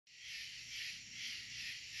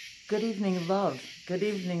Good evening, love. Good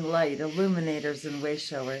evening, light, illuminators and way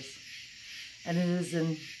showers. And it is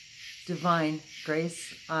in divine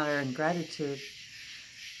grace, honor, and gratitude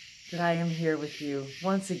that I am here with you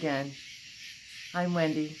once again. I'm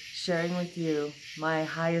Wendy, sharing with you my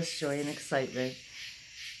highest joy and excitement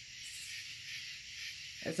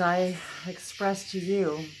as I express to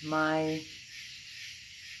you my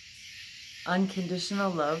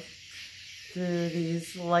unconditional love through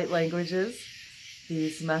these light languages,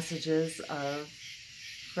 these messages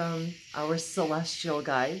from our celestial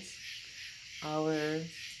guides, our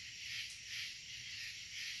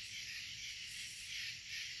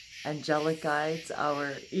angelic guides,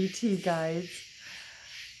 our ET guides,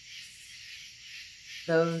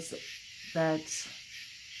 those that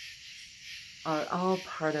are all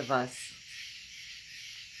part of us,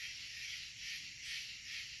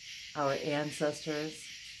 our ancestors.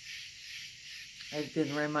 I've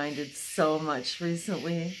been reminded so much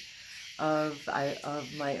recently of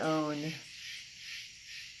my own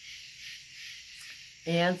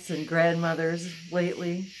aunts and grandmothers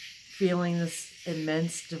lately, feeling this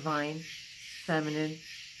immense divine feminine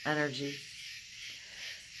energy.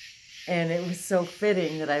 And it was so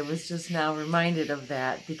fitting that I was just now reminded of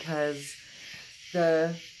that, because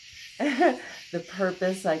the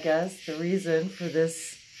purpose, I guess, the reason for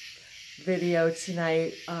this video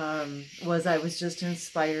tonight was I was just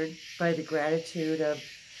inspired by the gratitude of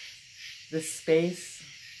the space,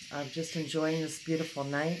 of just enjoying this beautiful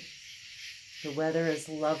night. The weather is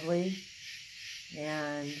lovely,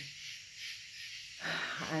 and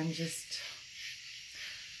I'm just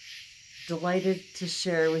delighted to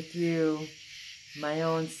share with you my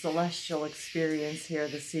own celestial experience here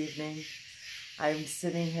this evening. I'm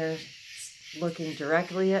sitting here looking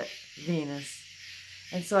directly at Venus.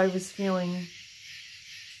 And so I was feeling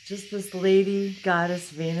just this lady goddess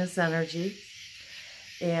Venus energy.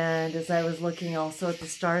 And as I was looking also at the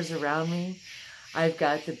stars around me, I've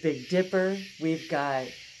got the Big Dipper, we've got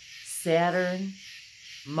Saturn,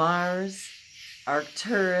 Mars,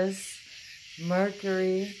 Arcturus,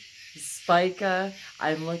 Mercury, Spica.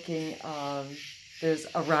 I'm looking, there's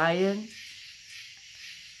Orion.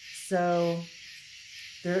 So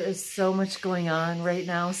there is so much going on right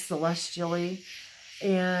now celestially.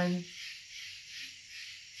 And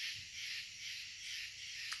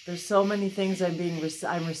there's so many things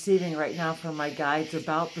I'm receiving right now from my guides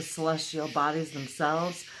about the celestial bodies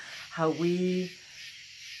themselves, how we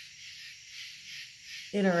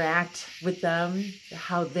interact with them,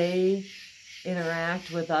 how they interact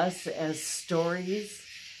with us as stories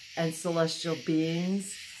and celestial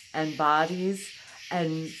beings and bodies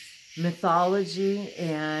and mythology.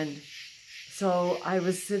 And so I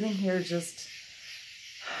was sitting here just,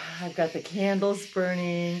 I've got the candles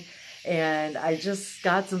burning, and I just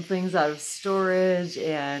got some things out of storage,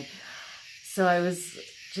 and so I was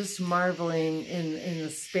just marveling in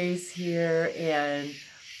the space here and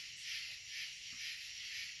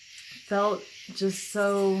felt just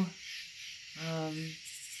so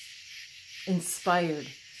inspired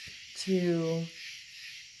to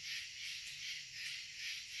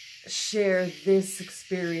share this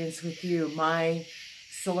experience with you, my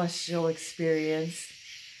celestial experience.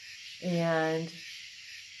 And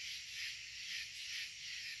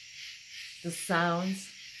the sounds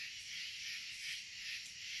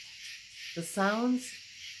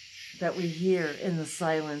that we hear in the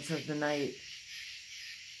silence of the night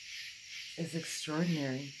is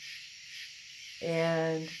extraordinary.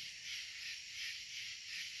 And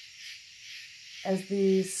as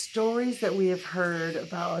the stories that we have heard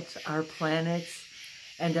about our planets,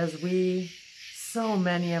 and as so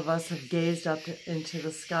many of us have gazed up into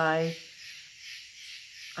the sky,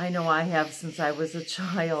 I know I have since I was a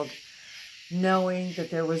child, knowing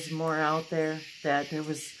that there was more out there, that it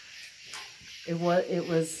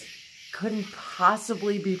couldn't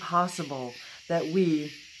possibly be possible that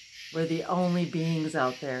we were the only beings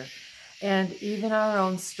out there. And even our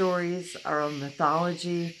own stories, our own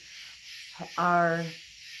mythology are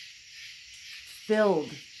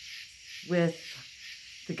filled with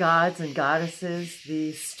the gods and goddesses,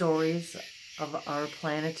 the stories of our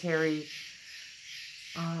planetary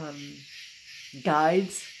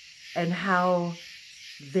guides, and how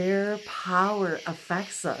their power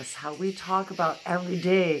affects us, how we talk about every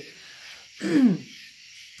day,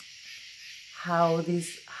 how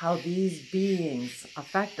these beings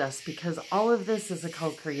affect us, because all of this is a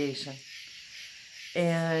co-creation.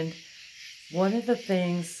 And one of the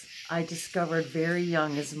things I discovered very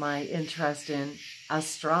young is my interest in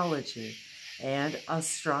astrology and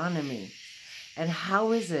astronomy. And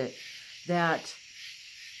how is it that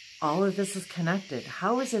all of this is connected.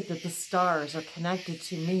 How is it that the stars are connected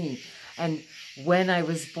to me and when I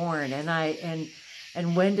was born and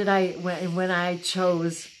when I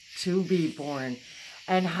chose to be born,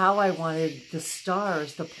 and how I wanted the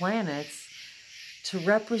stars, the planets, to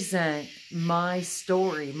represent my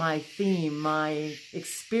story, my theme, my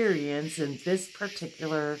experience in this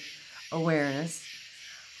particular awareness.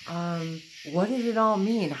 What did it all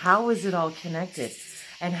mean? How was it all connected?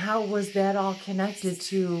 And how was that all connected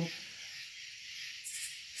to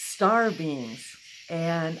star beings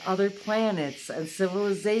and other planets and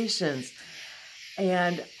civilizations?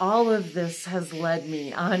 And all of this has led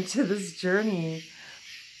me onto this journey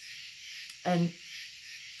and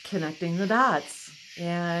connecting the dots,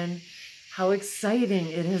 and how exciting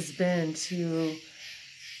it has been to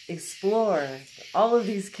explore all of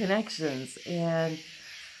these connections. And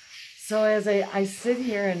so as I sit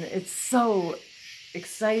here, and it's so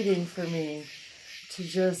exciting for me to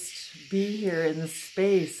just be here in the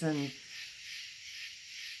space and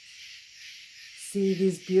see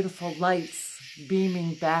these beautiful lights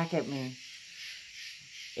beaming back at me,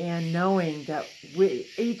 and knowing that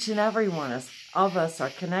each and every one of us are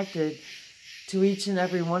connected to each and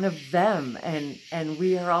every one of them, and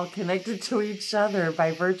we are all connected to each other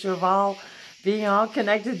by virtue of all being all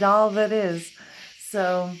connected to all that is.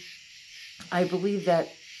 So I believe that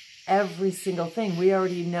every single thing, we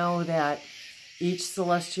already know that each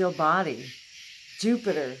celestial body,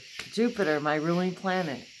 Jupiter, my ruling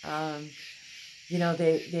planet, you know,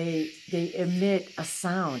 they emit a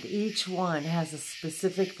sound. Each one has a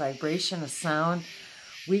specific vibration, a sound.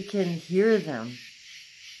 We can hear them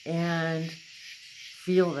and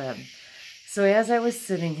feel them. So as I was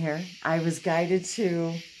sitting here, I was guided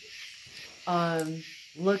to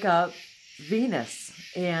look up Venus.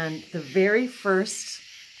 And the very first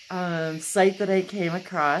site that I came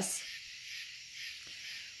across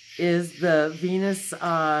is the Venus,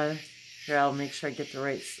 here, I'll make sure I get the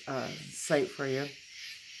right site for you.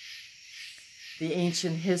 The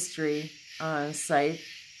Ancient History site.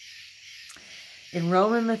 In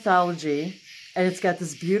Roman mythology, and it's got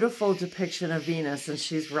this beautiful depiction of Venus, and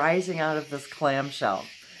she's rising out of this clamshell.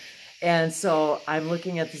 And so I'm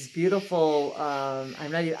looking at this beautiful,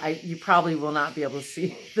 you probably will not be able to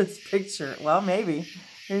see this picture. Well, maybe.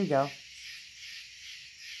 Here you go.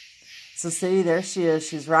 So see, there she is.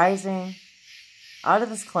 She's rising out of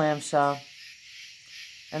this clamshell,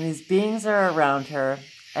 and these beings are around her.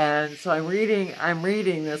 And so I'm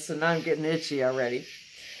reading this, and now I'm getting itchy already.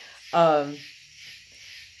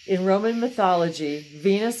 In Roman mythology,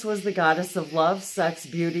 Venus was the goddess of love, sex,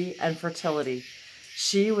 beauty, and fertility.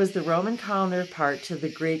 She was the Roman counterpart to the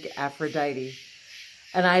Greek Aphrodite.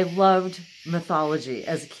 And I loved mythology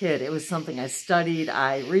as a kid. It was something I studied.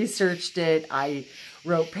 I researched it. I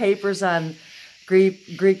wrote papers on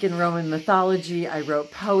Greek and Roman mythology. I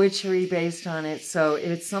wrote poetry based on it. So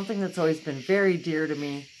it's something that's always been very dear to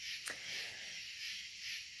me.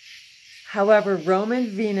 However, Roman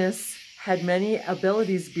Venus had many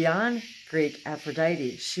abilities beyond Greek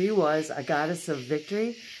Aphrodite. She was a goddess of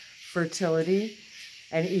victory, fertility,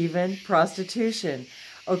 and even prostitution.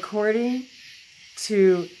 According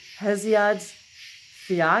to Hesiod's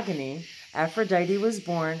Theogony, Aphrodite was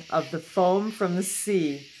born of the foam from the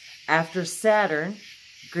sea after Saturn,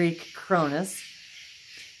 Greek Cronus,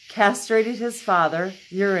 castrated his father,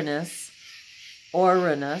 Uranus,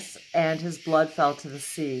 and his blood fell to the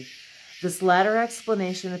sea. This latter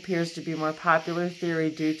explanation appears to be a more popular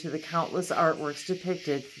theory due to the countless artworks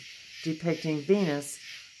depicting Venus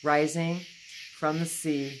rising from the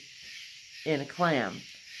sea in a clam.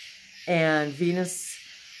 And Venus,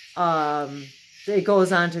 it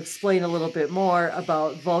goes on to explain a little bit more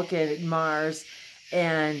about Vulcan and Mars.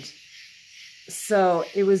 And so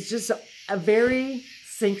it was just a very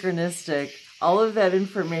synchronistic. All of that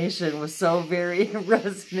information was so very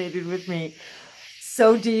resonated with me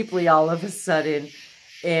so deeply all of a sudden.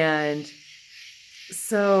 And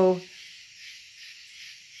so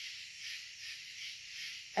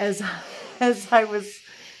as I was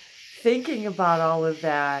thinking about all of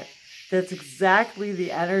that, that's exactly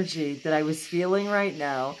the energy that I was feeling right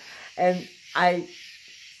now. And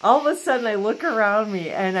all of a sudden I look around me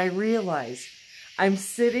and I realize I'm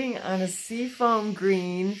sitting on a seafoam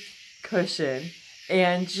green cushion.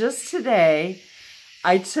 And just today,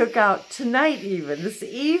 I took out, this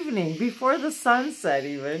evening, before the sunset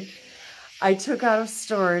even, I took out of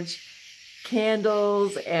storage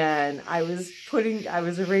candles, and I was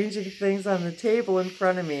arranging things on the table in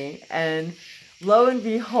front of me, and lo and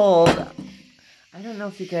behold, I don't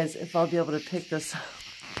know if I'll be able to pick this up,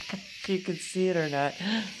 if you can see it or not.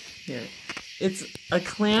 Here. It's a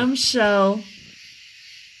clamshell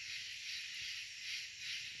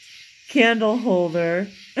candle holder.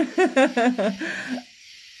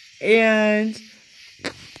 And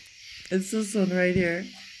it's this one right here.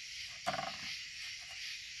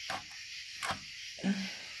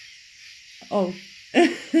 Oh,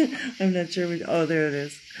 I'm not sure. Oh, there it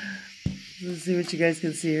is. Let's see what you guys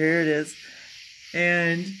can see. Here it is.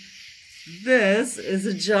 And this is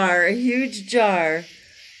a jar, a huge jar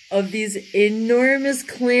of these enormous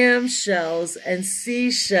clam shells and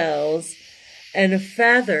seashells and a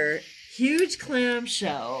feather. Huge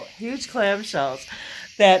clamshells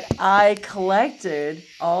that I collected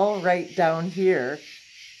all right down here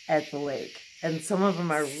at the lake. And some of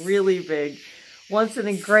them are really big. Once in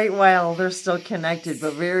a great while, they're still connected,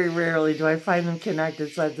 but very rarely do I find them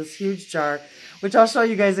connected. So I have this huge jar, which I'll show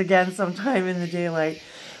you guys again sometime in the daylight.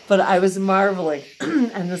 But I was marveling.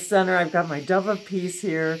 In the center, I've got my dove of peace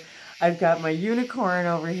here. I've got my unicorn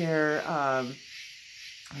over here,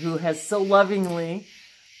 who has so lovingly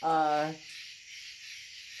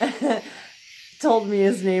told me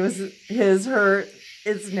its name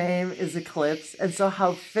is Eclipse. And so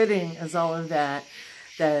how fitting is all of that,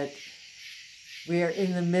 that we are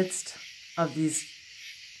in the midst of these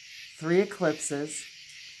 3 eclipses.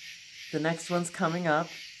 The next one's coming up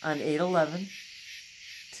on 8/11.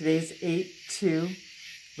 Today's 8/2,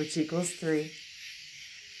 which equals 3.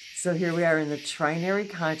 So here we are in the trinary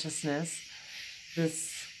consciousness, this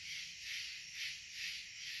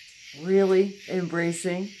really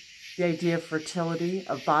embracing the idea of fertility,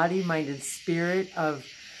 of body, mind, and spirit, of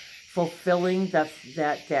fulfilling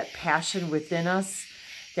that passion within us,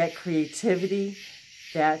 that creativity,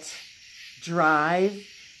 that drive,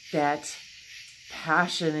 that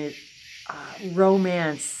passionate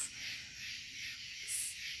romance,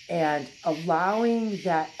 and allowing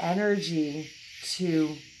that energy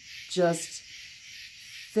to just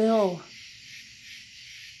fill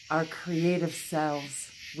our creative selves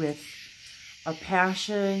with a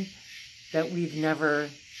passion that we've never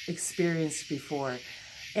experienced before.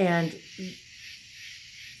 And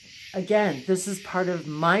again, this is part of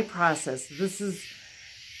my process. This is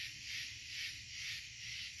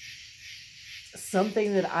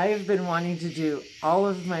something that I've been wanting to do all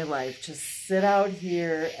of my life. Just sit out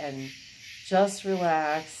here and just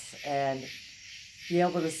relax and be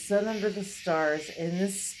able to sit under the stars in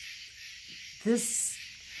this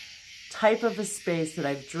type of a space that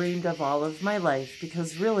I've dreamed of all of my life,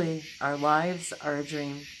 because really our lives are a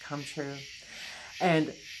dream come true.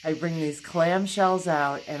 And I bring these clamshells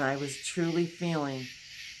out, and I was truly feeling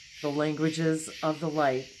the languages of the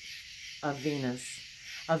light of Venus,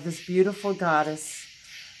 of this beautiful goddess,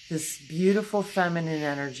 this beautiful feminine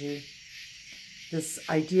energy, this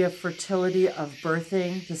idea of fertility, of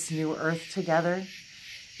birthing this new earth together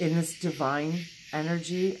in this divine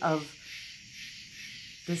energy of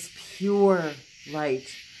this pure light,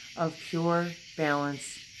 of pure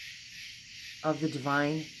balance of the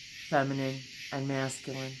divine feminine and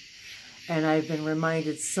masculine. And I've been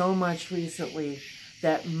reminded so much recently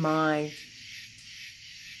that my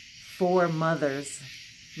 4 mothers,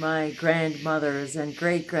 my grandmothers and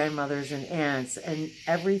great-grandmothers and aunts, and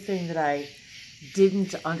everything that I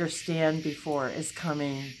didn't understand before is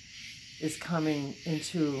coming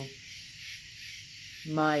into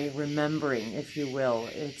my remembering, if you will.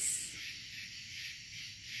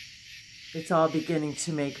 It's all beginning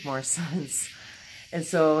to make more sense. And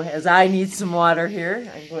so as I need some water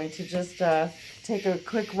here, I'm going to just take a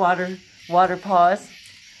quick water pause.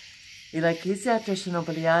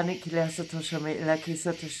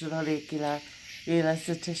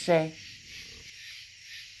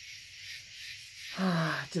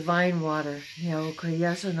 Divine water.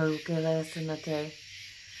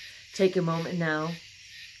 Take a moment now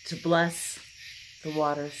to bless the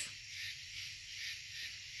waters,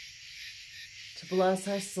 to bless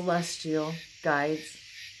our celestial guides,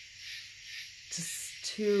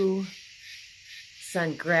 to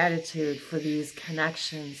send gratitude for these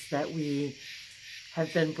connections that we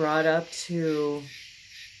have been brought up to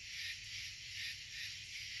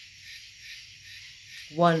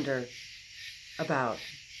wonder about,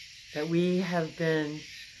 that we have been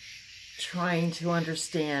trying to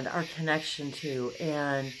understand our connection to,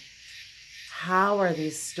 and how are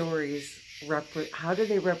these stories, how do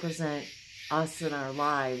they represent us in our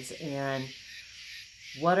lives, and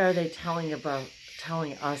what are they telling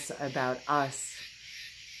us about us?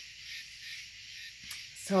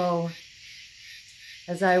 So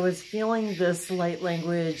as I was feeling this light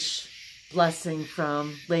language blessing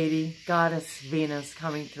from Lady Goddess Venus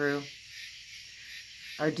coming through,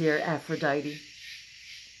 our dear Aphrodite,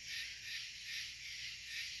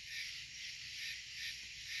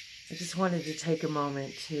 I just wanted to take a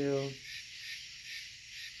moment to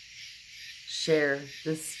share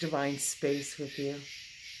this divine space with you.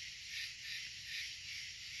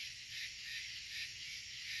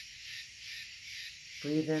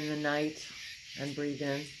 Breathe in the night and breathe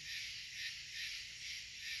in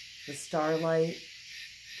the starlight,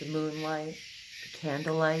 the moonlight, the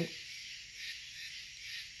candlelight.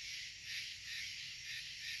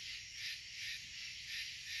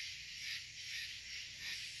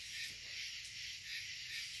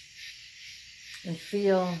 And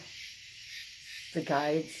feel the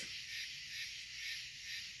guides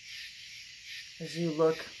as you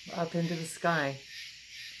look up into the sky.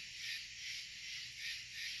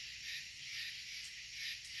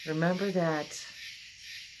 Remember that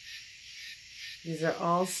these are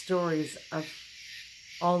all stories of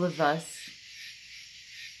all of us,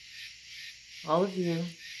 all of you,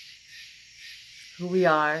 who we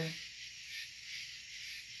are,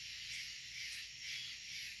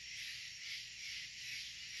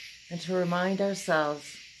 and to remind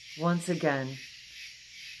ourselves once again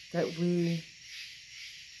that we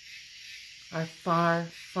are far,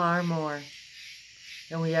 far more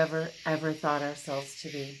than we ever thought ourselves to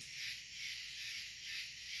be.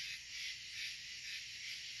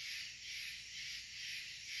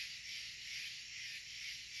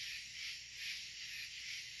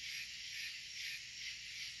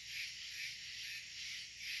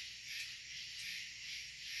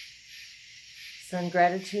 Send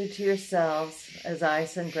gratitude to yourselves as I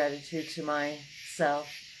send gratitude to myself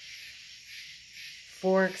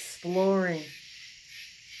for exploring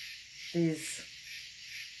these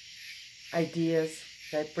ideas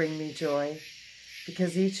that bring me joy,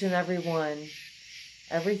 because each and every one,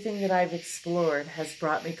 everything that I've explored has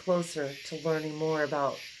brought me closer to learning more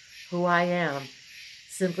about who I am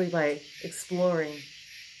simply by exploring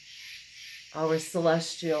our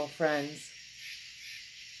celestial friends,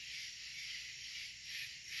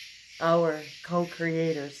 our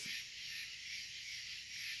co-creators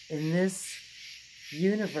in this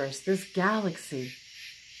universe, this galaxy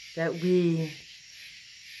that we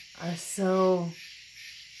are so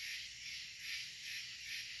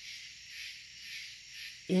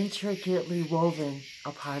intricately woven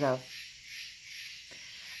a part of.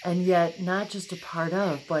 And yet, not just a part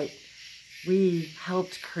of, but we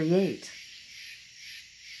helped create.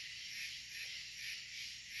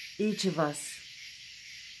 Each of us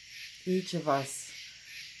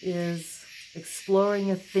is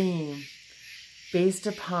exploring a theme based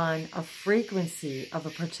upon a frequency of a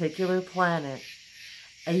particular planet,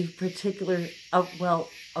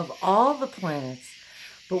 of all the planets,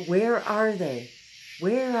 but where are they?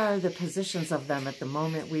 Where are the positions of them at the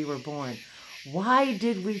moment we were born? Why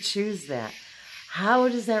did we choose that? How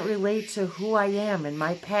does that relate to who I am and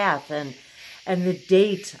my path and the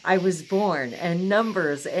date I was born and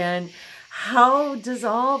numbers, and how does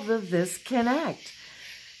all of this connect?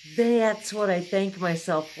 That's what I thank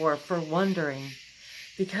myself for wondering,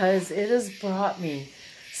 because it has brought me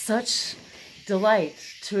such delight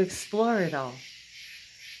to explore it all.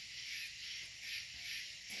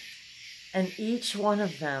 And each one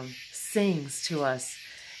of them sings to us,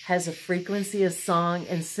 has a frequency of song,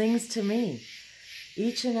 and sings to me.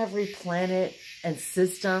 Each and every planet and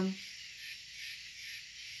system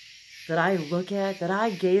that I look at, that I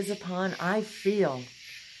gaze upon, I feel,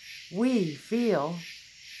 we feel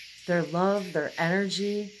their love, their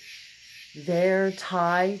energy, their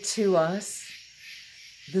tie to us,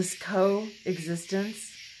 this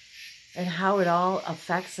coexistence, and how it all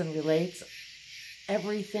affects and relates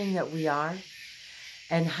everything that we are,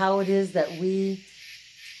 and how it is that we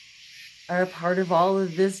are a part of all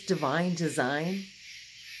of this divine design.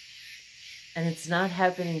 And it's not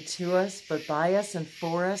happening to us, but by us and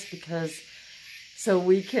for us, because so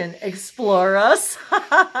we can explore us.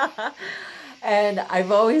 And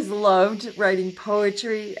I've always loved writing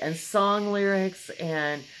poetry and song lyrics,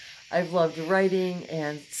 and I've loved writing.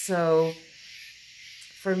 And so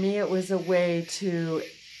for me, it was a way to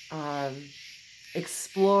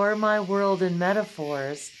explore my world in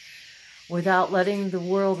metaphors without letting the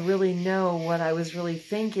world really know what I was really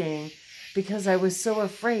thinking, because I was so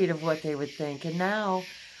afraid of what they would think. And now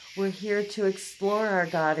we're here to explore our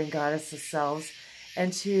God and Goddess selves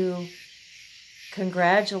and to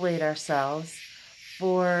congratulate ourselves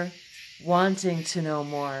for wanting to know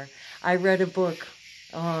more. I read a book,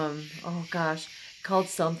 called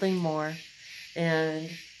Something More. And,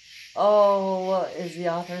 what is the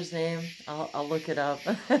author's name? I'll look it up.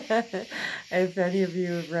 If any of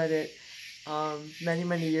you have read it, many,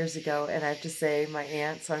 many years ago. And I have to say, my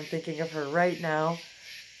aunt, so I'm thinking of her right now.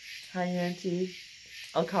 Hi, Auntie.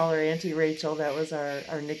 I'll call her Auntie Rachel. That was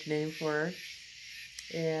our nickname for her.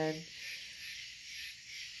 And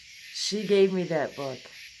she gave me that book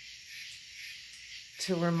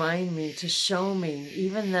to remind me, to show me,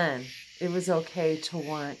 even then, it was okay to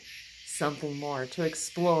want something more, to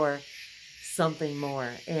explore something more.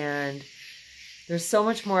 And there's so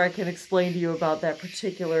much more I can explain to you about that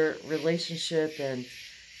particular relationship, and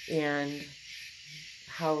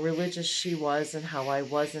how religious she was and how I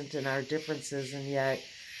wasn't, and our differences, and yet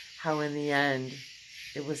how in the end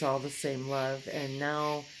it was all the same love. And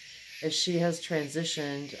now, as she has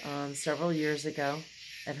transitioned several years ago,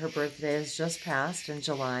 and her birthday has just passed in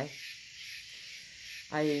July,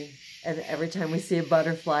 and every time we see a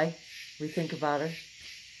butterfly, we think about her.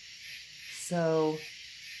 So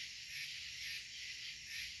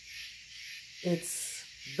it's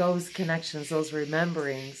those connections, those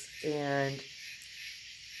rememberings, and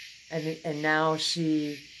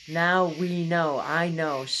now we know, I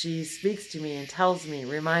know, she speaks to me and tells me,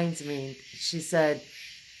 reminds me. She said,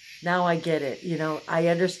 now I get it. You know, I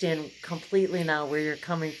understand completely now where you're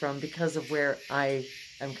coming from, because of where I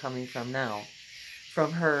am coming from now,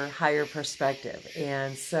 from her higher perspective.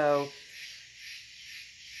 And so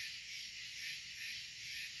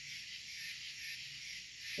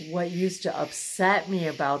what used to upset me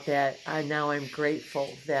about that, now I'm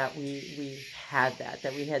grateful that we had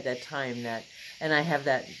that we had that time, and I have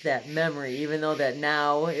that memory, even though that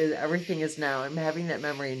now everything is now. I'm having that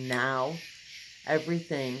memory now.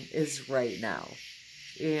 Everything is right now.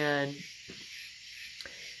 And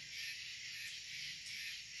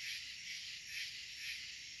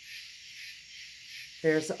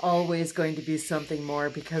there's always going to be something more,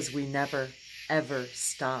 because we never, ever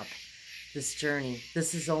stop this journey.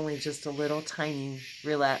 This is only just a little tiny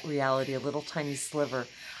reality, a little tiny sliver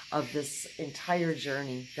of this entire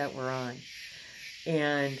journey that we're on.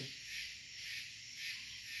 And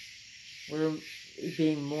we're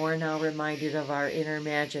being more now reminded of our inner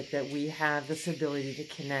magic, that we have this ability to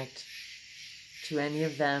connect to any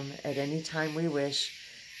of them at any time we wish,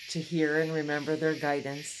 to hear and remember their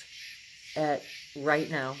guidance at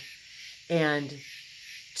right now, and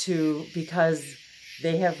because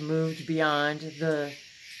they have moved beyond the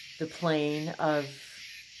plane of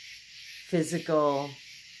physical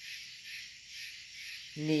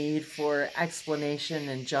need for explanation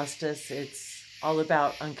and justice. It's all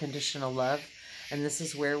about unconditional love. And this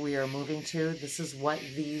is where we are moving to. This is what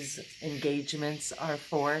these engagements are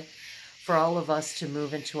for all of us to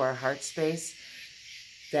move into our heart space.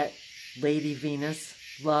 That Lady Venus,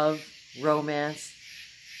 love, romance.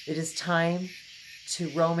 It is time to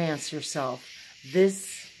romance yourself.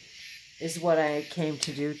 This is what I came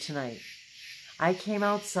to do tonight. I came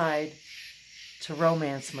outside to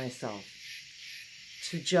romance myself,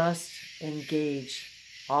 to just engage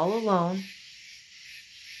all alone,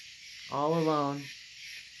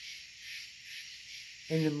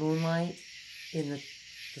 in the moonlight, in the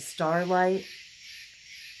starlight,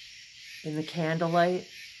 in the candlelight.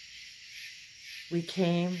 We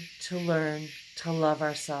came to learn to love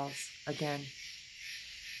ourselves again.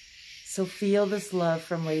 So feel this love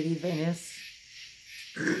from Lady Venus.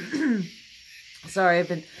 Sorry, I've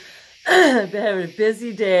been having a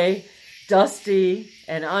busy day, dusty,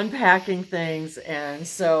 and unpacking things, and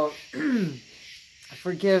so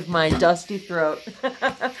forgive my dusty throat.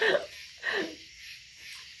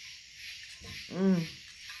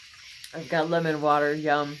 I've got lemon water,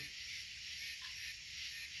 yum.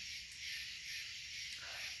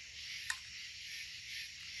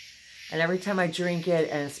 And every time I drink it,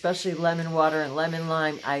 and especially lemon water and lemon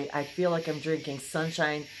lime, I feel like I'm drinking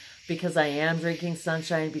sunshine, because I am drinking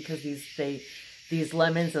sunshine, because these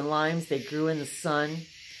lemons and limes, they grew in the sun.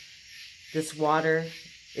 This water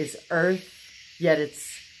is earth, yet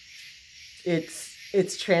it's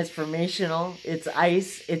transformational. It's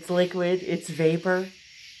ice, it's liquid, it's vapor.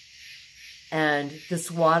 And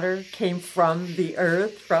this water came from the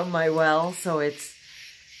earth, from my well, so it's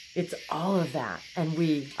all of that, and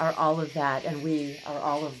we are all of that, and we are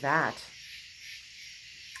all of that.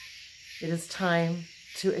 It is time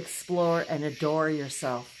to explore and adore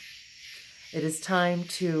yourself. It is time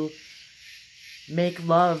to make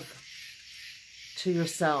love to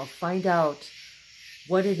yourself. Find out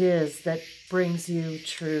what it is that brings you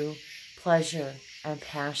true pleasure and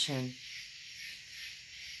passion.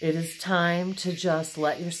 It is time to just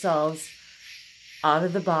let yourselves out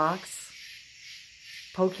of the box.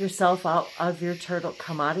 Poke yourself out of your turtle,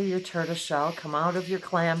 come out of your turtle shell, come out of your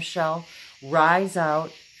clam shell, rise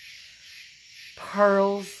out.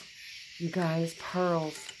 Pearls, you guys,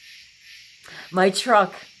 pearls. My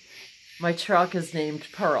truck is named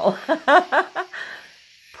Pearl.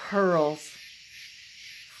 Pearls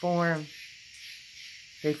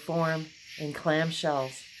they form in clam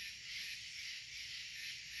shells.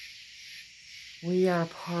 We are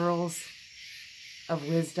pearls of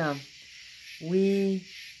wisdom. We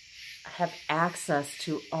have access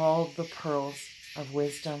to all the pearls of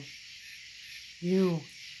wisdom. You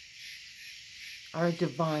are a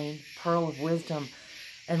divine pearl of wisdom.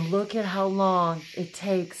 And look at how long it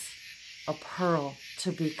takes a pearl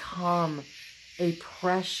to become a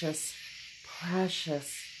precious,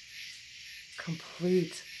 precious,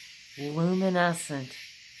 complete, luminescent,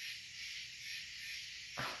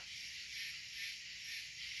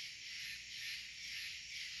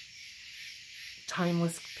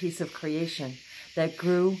 timeless piece of creation that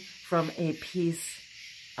grew from a piece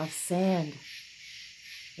of sand,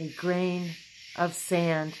 a grain of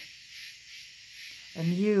sand. And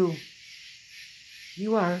you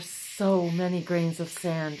are so many grains of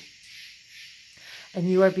sand. And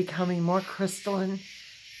you are becoming more crystalline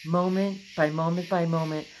moment by moment by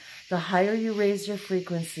moment. The higher you raise your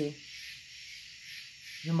frequency,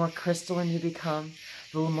 the more crystalline you become,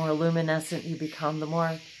 the more luminescent you become, the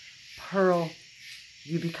more pearl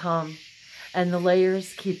you become. And the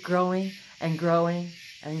layers keep growing and growing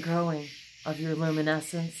and growing of your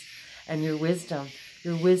luminescence and your wisdom.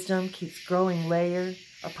 Your wisdom keeps growing layer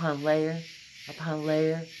upon layer upon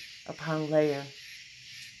layer upon layer.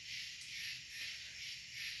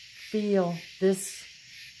 Feel this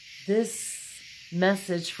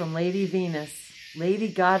message from Lady Venus, Lady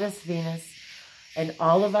Goddess Venus, and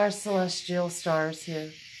all of our celestial stars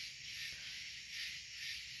here.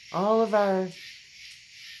 All of our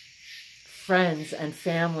friends and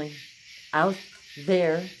family out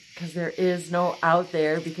there, because there is no out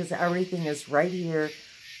there, because everything is right here,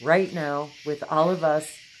 right now, with all of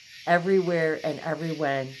us, everywhere and every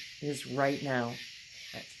when is right now.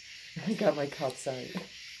 I got my cup, sorry.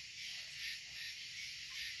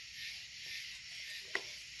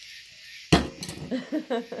 Okay.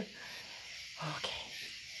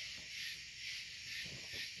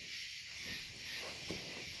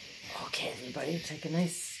 Okay, everybody, take a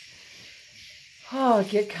nice,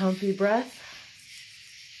 get comfy breath.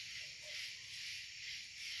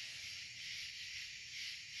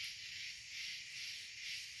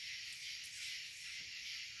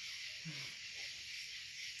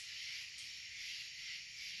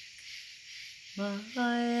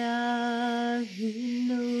 Maya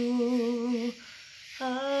hinu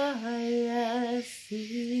ayasi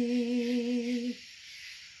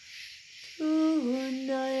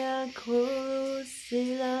tunaya ko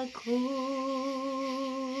silaku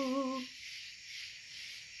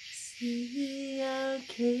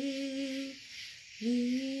siake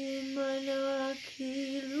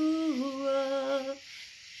limanakilua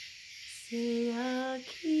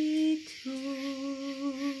siakitu.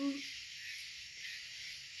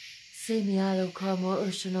 Semialo como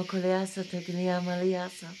ushano coleasa tecnia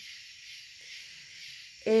maliasa.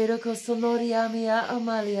 Eroko sonoriamia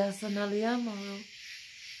amaliasa naliamoro.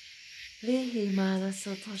 Lihi mala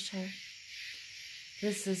sotoshe.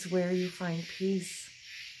 This is where you find peace.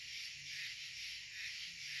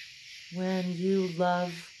 When you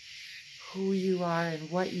love who you are and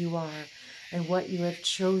what you are and what you have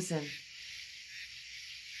chosen.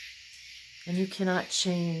 And you cannot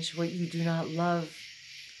change what you do not love.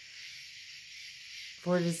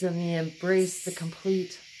 For it is in the embrace, the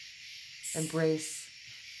complete embrace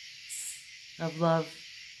of love,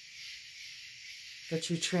 that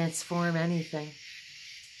you transform anything.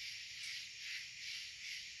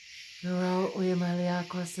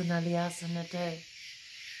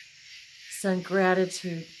 Send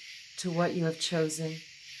gratitude to what you have chosen.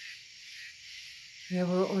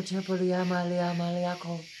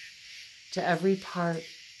 To every part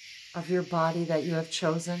of your body that you have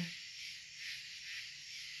chosen.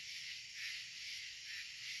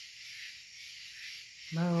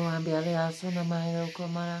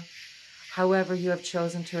 However you have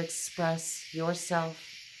chosen to express yourself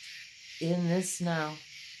in this now,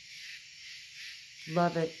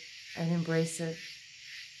 love it and embrace it.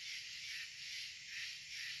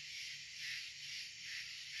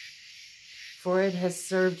 For it has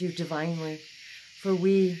served you divinely. For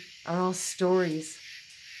we are all stories.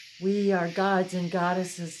 We are gods and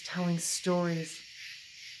goddesses telling stories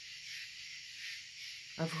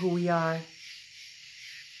of who we are.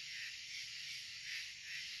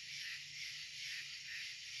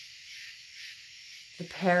 The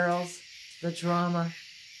perils, the drama,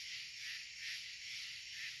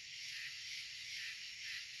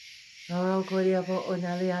 and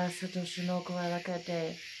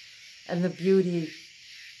the beauty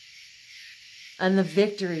and the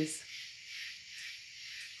victories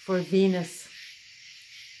for Venus,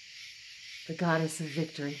 the goddess of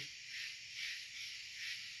victory.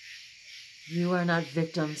 You are not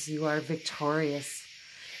victims, you are victorious.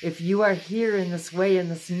 If you are here in this way, in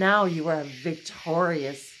this now, you are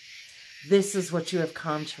victorious. This is what you have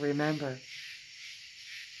come to remember.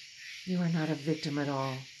 You are not a victim at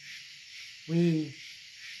all. We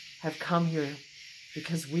have come here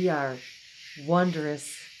because we are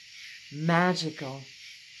wondrous, magical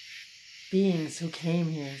beings who came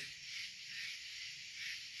here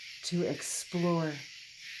to explore.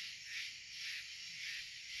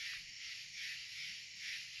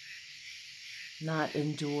 Not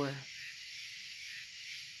endure.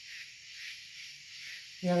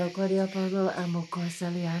 Yalokoria Polo Amoko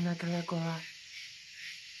Saliana Kalakora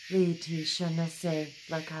Liti Shanase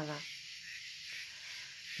Lakala.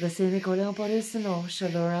 La Sinicoleon Porisino,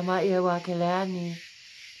 Shalorama Ewa Kelani,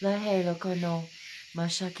 La Helocono,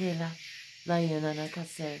 Mashakela, La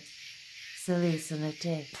Yanakase,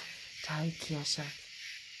 Selisanate, Tai Kiasha.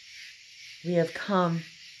 We have come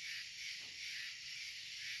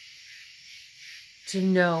to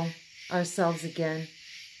know ourselves again,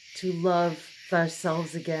 to love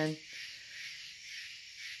ourselves again,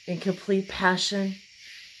 in complete passion,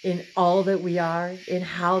 in all that we are, in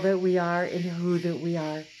how that we are, in who that we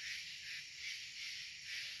are.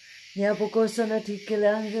 We are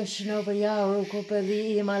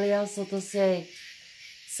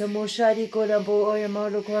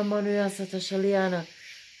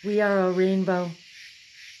a rainbow.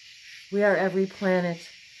 We are every planet.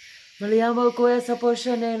 Maliamo Guesa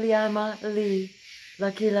Poshane Liama Li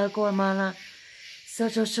Lakila Gormana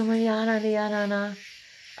Soto Shumayana Lianana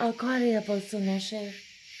Alquaria Posonoshe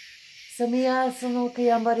Samia Sonoki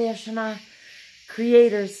Ambariashana,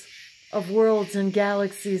 creators of worlds and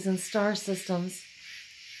galaxies and star systems.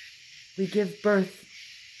 We give birth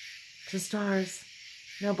to stars.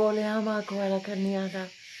 Naboleama Koala Kaniata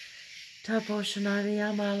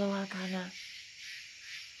Taposhanariama Loakana.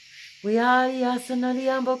 We are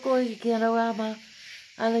Yasanariamba Koikanawama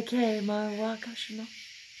Alake Marwakashno.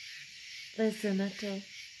 Listen at it.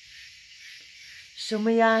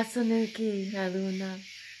 Shumayasaniki Aluna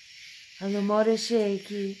Alumore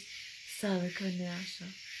Sheki Salakanyasha.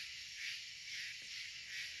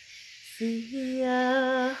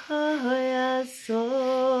 Siya Hoya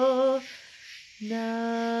So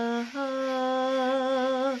Na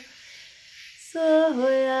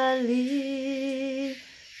Soyali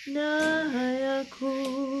Nayaku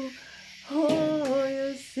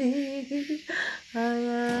Hoyasi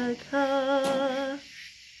Ayaka.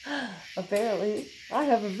 Apparently, I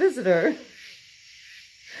have a visitor.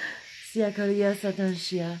 Siakaria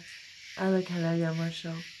Satanshia Alakala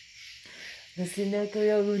Yamasho.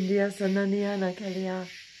 Nasinekayo Undia Sananiana Kalia.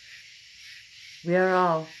 We are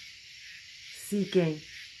all seeking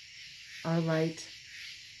our light,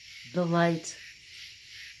 the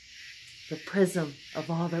prism of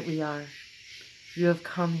all that we are. You have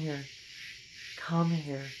come here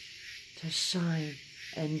to shine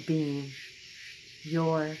and beam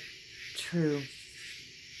your true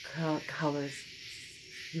colors.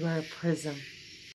 You are a prism.